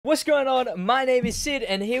What's going on? My name is Sid,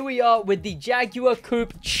 and here we are with the Jaguar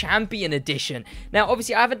Coupe Champion Edition. Now,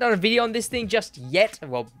 obviously, I haven't done a video on this thing just yet,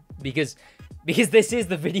 well, because this is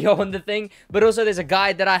the video on the thing, but also there's a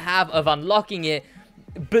guide that I have of unlocking it.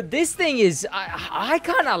 But this thing is, I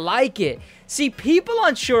kind of like it. See, people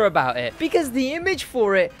aren't sure about it, because the image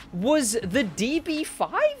for it was the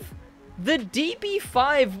DB5? The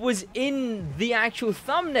DB5 was in the actual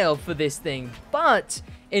thumbnail for this thing, but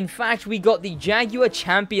in fact, we got the Jaguar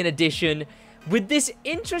Champion Edition with this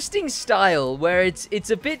interesting style where it's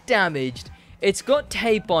a bit damaged, it's got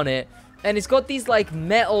tape on it, and it's got these like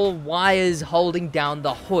metal wires holding down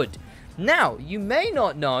the hood. Now, you may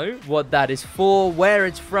not know what that is for, where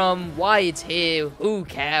it's from, why it's here, who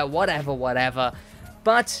cares, whatever,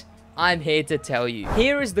 but I'm here to tell you.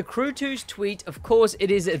 Here is the Crew2's tweet. Of course, it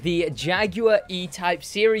is the Jaguar E-Type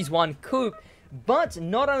Series 1 Coupe, but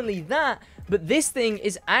not only that, but this thing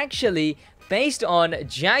is actually based on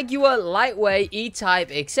Jaguar Lightweight E-Type,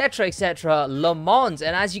 etc., Le Mans.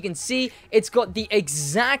 And as you can see, it's got the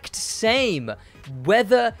exact same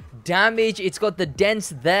weather damage. It's got the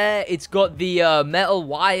dents there. It's got the metal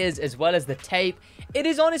wires as well as the tape. It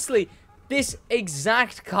is honestly this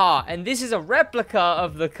exact car. And this is a replica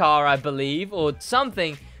of the car, I believe, or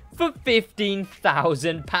something, for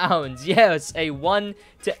 £15,000. Yeah, it's a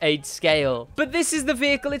 1:8 scale. But this is the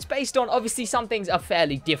vehicle it's based on. Obviously, some things are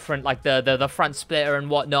fairly different, like the front splitter and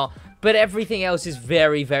whatnot. But everything else is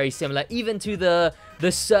very, very similar. Even to the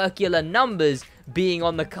circular numbers being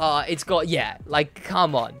on the car. It's got, yeah, like,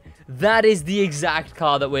 come on. That is the exact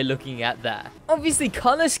car that we're looking at there. Obviously,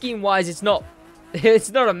 color scheme-wise, it's not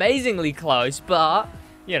amazingly close, but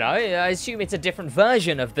you know, I assume it's a different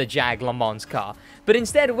version of the Jag Le Mans car. But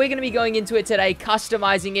instead, we're going to be going into it today,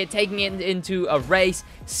 customizing it, taking it into a race,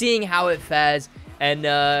 seeing how it fares, and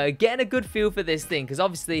getting a good feel for this thing. Because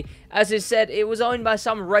obviously, as I said, it was owned by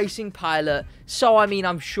some racing pilot, so I mean,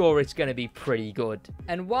 I'm sure it's going to be pretty good.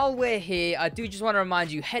 And while we're here, I do just want to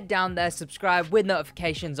remind you, head down there, subscribe with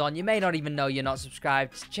notifications on. You may not even know you're not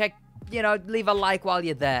subscribed. Check, you know, leave a like while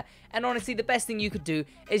you're there. And honestly, the best thing you could do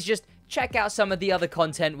is just check out some of the other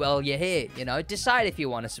content while you're here, you know, decide if you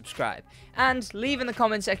want to subscribe. And leave in the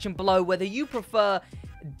comment section below whether you prefer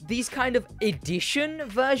these kind of edition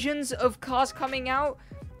versions of cars coming out,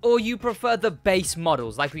 or you prefer the base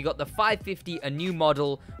models, like we got the 550, a new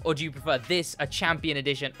model, or do you prefer this, a champion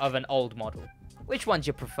edition of an old model? Which ones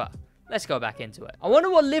you prefer? Let's go back into it. I wonder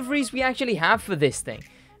what liveries we actually have for this thing,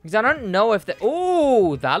 because I don't know if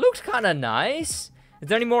oh, that looks kind of nice. Is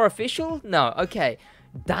there any more official? No, okay.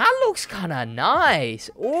 That looks kind of nice.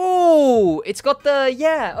 Oh, it's got the,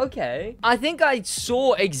 yeah, okay. I think I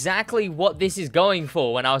saw exactly what this is going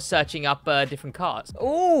for when I was searching up different cars.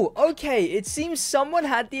 Oh, okay. It seems someone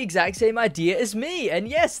had the exact same idea as me. And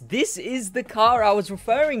yes, this is the car I was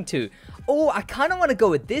referring to. Oh, I kind of want to go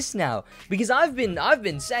with this now, because I've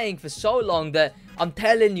been saying for so long that I'm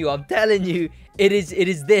telling you, it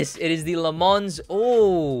is this. It is the Le Mans.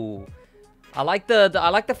 Oh, I like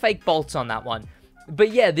the fake bolts on that one.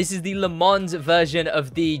 But yeah, this is the Le Mans version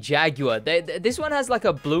of the Jaguar. This one has like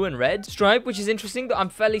a blue and red stripe, which is interesting. But I'm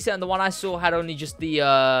fairly certain the one I saw had only just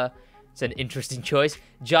the, it's an interesting choice,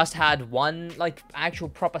 just had one like actual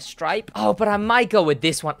proper stripe. Oh, but I might go with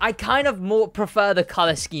this one. I kind of more prefer the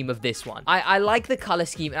color scheme of this one. I like the color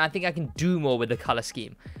scheme, and I think I can do more with the color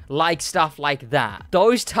scheme. Like stuff like that.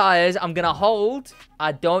 Those tires I'm gonna hold.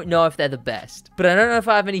 I don't know if they're the best, but I don't know if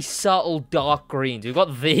I have any subtle dark greens. We've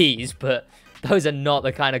got these, but those are not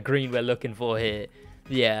the kind of green we're looking for here.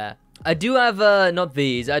 Yeah. I do have, not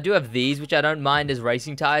these. I do have these, which I don't mind as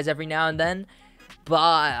racing tires every now and then. But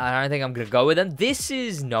I don't think I'm going to go with them. This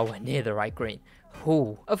is nowhere near the right green.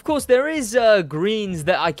 Ooh. Of course, there is, greens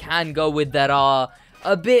that I can go with that are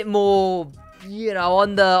a bit more, you know,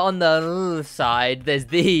 on the side. There's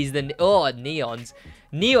these. Then, oh, neons.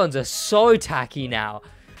 Neons are so tacky now.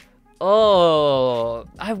 Oh,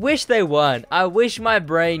 I wish they weren't. I wish my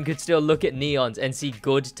brain could still look at neons and see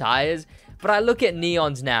good tires. But I look at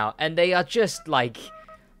neons now, and they are just like,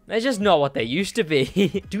 they're just not what they used to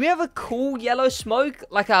be. Do we have a cool yellow smoke?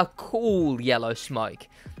 Like a cool yellow smoke.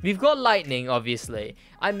 We've got lightning, obviously.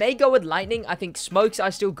 I may go with lightning. I think smokes, I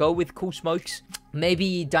still go with cool smokes.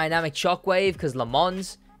 Maybe dynamic shockwave, because Le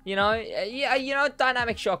Mans. You know, yeah, you know,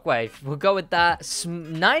 dynamic shockwave. We'll go with that.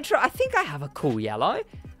 Nitro, I think I have a cool yellow.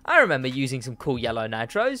 I remember using some cool yellow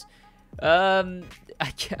nitros.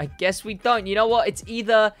 I guess we don't. You know what? It's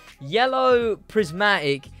either yellow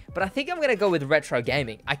prismatic, but I think I'm going to go with retro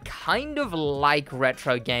gaming. I kind of like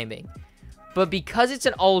retro gaming. But because it's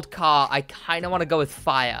an old car, I kind of want to go with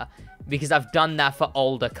fire. because I've done that for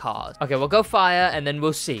older cars. Okay, we'll go fire, and then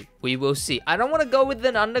we'll see. We will see. I don't want to go with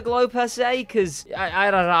an underglow per se, because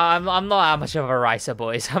I don't know. I'm not that much of a racer,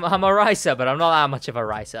 boys. I'm a racer, but I'm not that much of a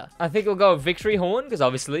racer. I think we'll go with victory horn, because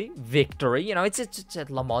obviously, victory. You know, it's at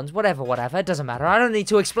Le Mans, whatever. It doesn't matter. I don't need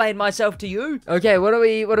to explain myself to you. Okay, what do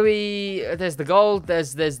we? There's the gold.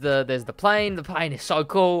 There's the plane. The plane is so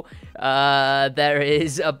cool. There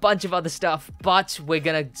is a bunch of other stuff, but we're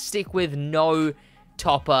gonna stick with no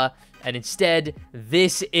topper. And instead,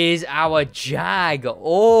 this is our Jag.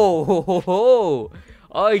 Oh,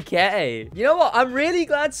 okay. You know what? I'm really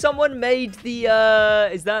glad someone made the,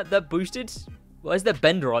 is that boosted? Why is there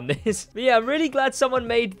bender on this? But yeah, I'm really glad someone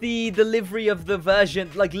made the livery of the version,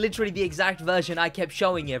 like literally the exact version I kept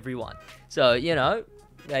showing everyone. So, you know,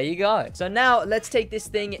 there you go. So now let's take this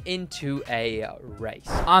thing into a race.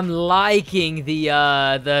 I'm liking the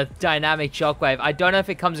dynamic shockwave. I don't know if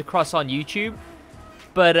it comes across on YouTube,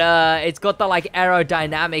 but it's got the like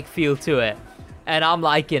aerodynamic feel to it, and I'm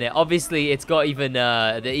liking it. Obviously, it's got even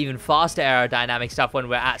the even faster aerodynamic stuff when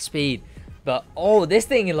we're at speed. But oh, this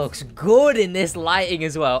thing looks good in this lighting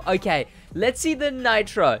as well. Okay, let's see the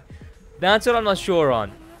nitro. That's what I'm not sure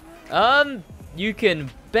on. You can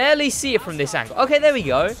barely see it from this angle. Okay, there we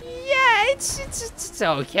go. Yeah, it's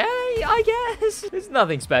okay, I guess. It's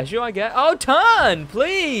nothing special, I guess. Oh, turn,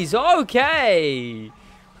 please. Okay.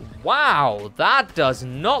 Wow, that does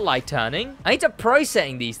not like turning. I need to pro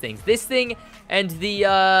setting these things. This thing and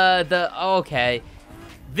okay.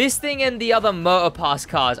 This thing and the other Motor Pass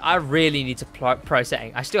cars, I really need to pro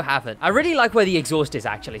setting. I still haven't. I really like where the exhaust is,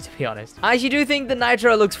 actually, to be honest. I actually do think the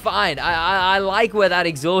Nitro looks fine. I like where that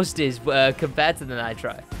exhaust is compared to the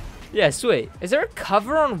Nitro. Yeah, sweet. Is there a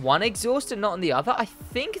cover on one exhaust and not on the other? I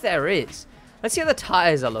think there is. Let's see how the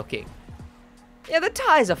tires are looking. Yeah, the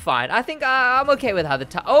tires are fine. I think I'm okay with how the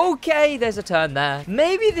tire... Okay, there's a turn there.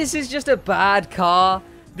 Maybe this is just a bad car.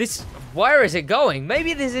 Where is it going?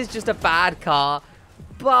 Maybe this is just a bad car.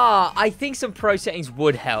 But I think some pro settings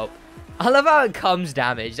would help. I love how it comes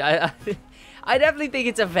damaged. I definitely think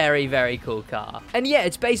it's a very, very cool car. And yeah,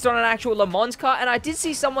 it's based on an actual Le Mans car. And I did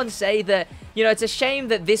see someone say that, you know, it's a shame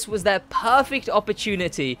that this was their perfect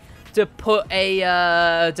opportunity to put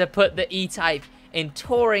the E-Type in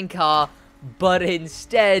touring car. But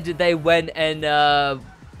instead, they went and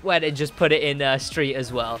just put it in street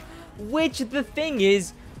as well. Which, the thing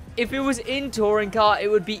is, if it was in touring car, it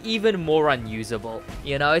would be even more unusable.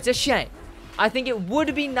 You know, it's a shame. I think it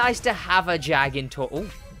would be nice to have a Jag in touring...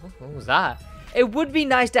 Oh, what was that? It would be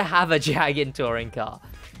nice to have a Jag in touring car.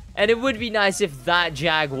 And it would be nice if that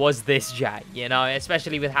Jag was this Jag, you know?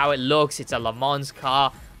 Especially with how it looks. It's a Le Mans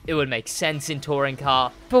car. It would make sense in touring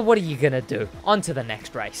car, but what are you gonna do? On to the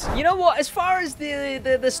next race. You know what? As far as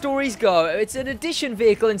the stories go, it's an edition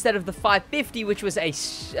vehicle instead of the 550, which was a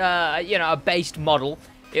you know, a based model.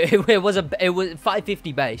 It was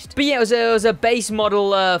 550 based, but yeah, it was a base model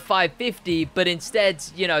 550. But instead,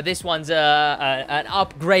 you know, this one's an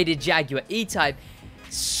upgraded Jaguar E-Type.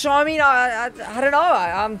 So I mean, I don't know.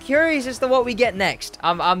 I'm curious as to what we get next.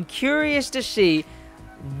 I'm curious to see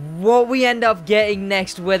what we end up getting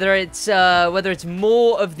next, whether it's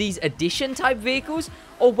more of these edition type vehicles,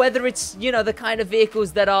 or whether it's, you know, the kind of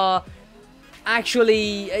vehicles that are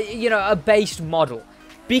actually, you know, a based model.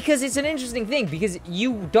 Because it's an interesting thing, because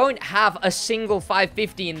you don't have a single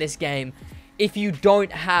 550 in this game if you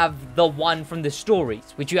don't have the one from the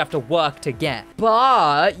stories, which you have to work to get.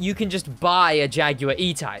 But you can just buy a Jaguar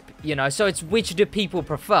E-Type, you know, so it's which do people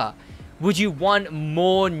prefer? Would you want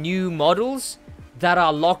more new models that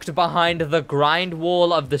are locked behind the grind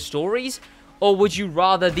wall of the stories? Or would you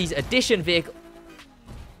rather these edition vehicles...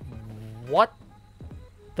 What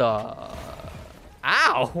the...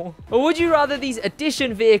 Ow! Or would you rather these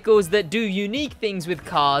edition vehicles that do unique things with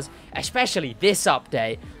cars, especially this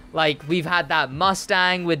update? Like, we've had that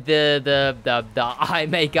Mustang with the eye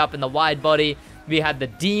makeup and the wide body. We had the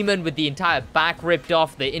Demon with the entire back ripped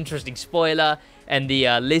off, the interesting spoiler, and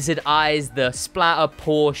the lizard eyes, the splatter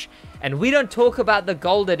Porsche. And we don't talk about the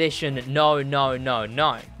gold edition. No.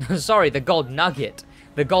 Sorry, the gold nugget.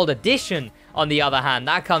 The gold edition, on the other hand,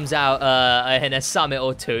 that comes out in a summit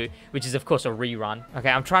or two, which is, of course, a rerun. Okay,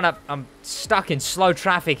 I'm stuck in slow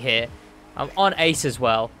traffic here. I'm on Ace as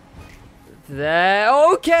well. There.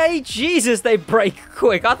 Okay, Jesus, they brake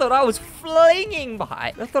quick. I thought I was flinging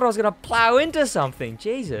by. I thought I was going to plow into something.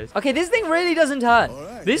 Jesus. Okay, this thing really doesn't turn.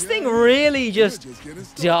 Right, this thing really just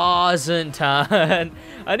doesn't turn.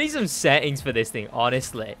 I need some settings for this thing,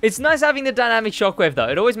 honestly. It's nice having the dynamic shockwave, though.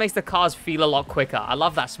 It always makes the cars feel a lot quicker. I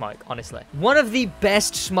love that smoke, honestly. One of the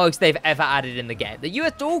best smokes they've ever added in the game. The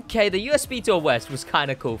USB Tour West was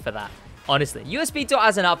kind of cool for that. Honestly, USB tour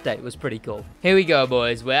as an update was pretty cool. Here we go,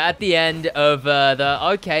 boys. We're at the end of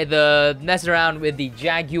the mess around with the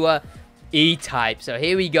Jaguar E-Type. So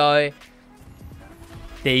here we go.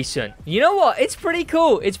 Decent. You know what? It's pretty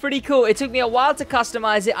cool. It's pretty cool. It took me a while to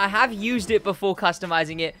customize it. I have used it before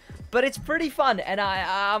customizing it, but it's pretty fun, and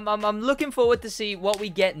I'm looking forward to see what we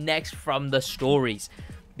get next from the stories,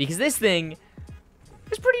 because this thing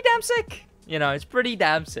is pretty damn sick. You know, it's pretty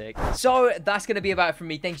damn sick. So that's gonna be about it from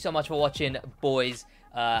me. Thank you so much for watching, boys.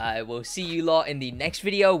 I will see you lot in the next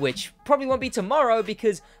video, which probably won't be tomorrow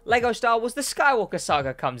because Lego Star Wars The Skywalker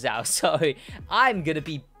Saga comes out. So I'm gonna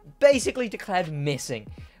be basically declared missing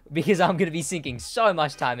because I'm gonna be sinking so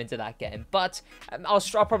much time into that game. But I'll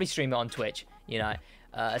probably stream it on Twitch, you know.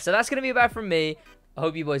 So that's gonna be about it from me. I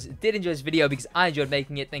hope you boys did enjoy this video because I enjoyed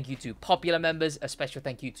making it. Thank you to popular members, a special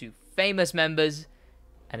thank you to famous members,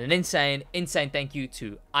 and an insane thank you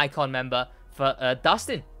to Icon member for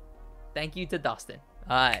Dustin. Thank you to Dustin.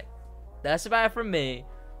 Alright, that's about it from me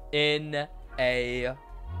in a